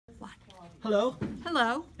Hello,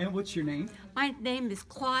 Hello, and what's your name? my name is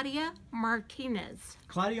Claudia Martinez.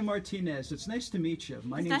 Claudia Martinez. It's nice to meet you.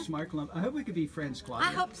 My name's Mark Lump. I hope we could be friends, Claudia.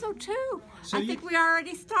 I hope so too. So I think we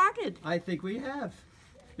already started. I think we have.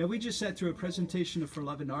 Now, we just sat through a presentation of For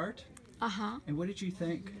Love and Art. Uh-huh. And what did you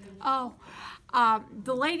think? Oh,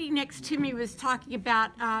 the lady next to me was talking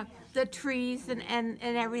about the trees and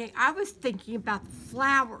everything. I was thinking about the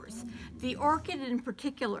flowers. The orchid in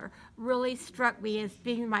particular really struck me as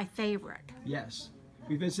being my favorite. Yes.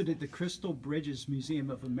 We visited the Crystal Bridges Museum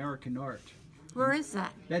of American Art. Where is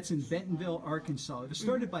that? That's in Bentonville, Arkansas. It was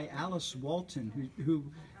started by Alice Walton, who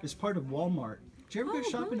is part of Walmart. Did you ever go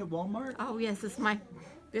shopping at Walmart? Oh, yes, it's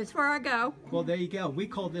where I go. Well, there you go. We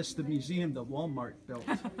call this the museum that Walmart built.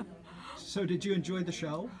 So did you enjoy the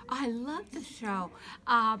show? I love the show.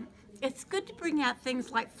 It's good to bring out things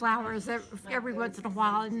like flowers every once in a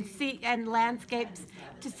while and landscapes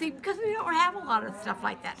to see, because we don't have a lot of stuff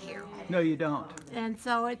like that here. No, you don't. And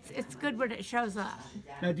so it's good when it shows up.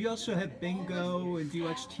 Now, do you also have bingo, and do you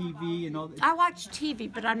watch TV and all that? I watch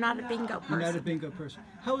TV, but I'm not a bingo person. You're not a bingo person.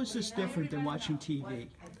 How is this different than watching TV?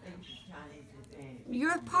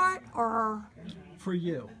 Your part or For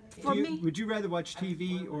you? For me? Would you rather watch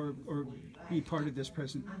TV or be part of this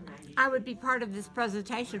present? I would be part of this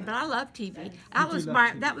presentation, but I love TV.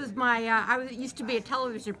 I used to be a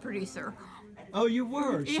television producer. Oh, you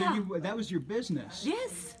were? Yeah. So that was your business?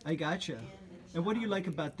 Yes. I gotcha. And what do you like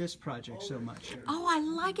about this project so much? Oh, I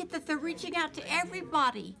like it that they're reaching out to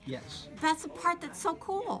everybody. Yes. That's the part that's so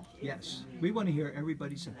cool. Yes. We want to hear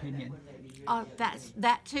everybody's opinion. That's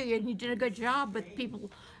that too, and you did a good job with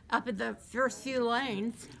people up in the first few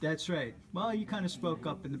lanes. That's right. Well, you kind of spoke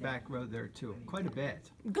up in the back row there too, quite a bit.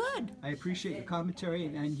 Good. I appreciate your commentary,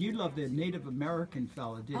 and you loved the Native American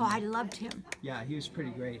fella, didn't you? Oh, I loved him. Yeah, he was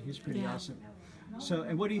pretty great. He was pretty Yeah. awesome. So,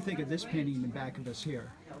 and what do you think of this painting in the back of us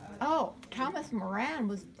here? Oh, Thomas Moran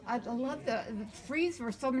was, I love the frieze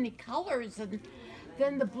were so many colors, and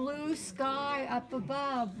then the blue sky up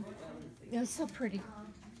above. It was so pretty.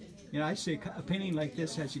 You know, I say a painting like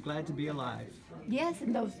this has you glad to be alive. Yes,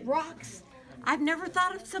 and those rocks. I've never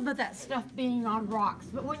thought of some of that stuff being on rocks,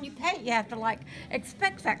 but when you paint, you have to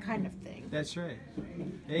expect that kind of thing. That's right.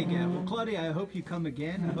 There you go. Well, Claudia, I hope you come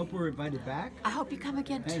again. I hope we're invited back. I hope you come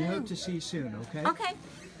again too. And I hope to see you soon, okay? Okay.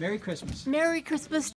 Merry Christmas. Merry Christmas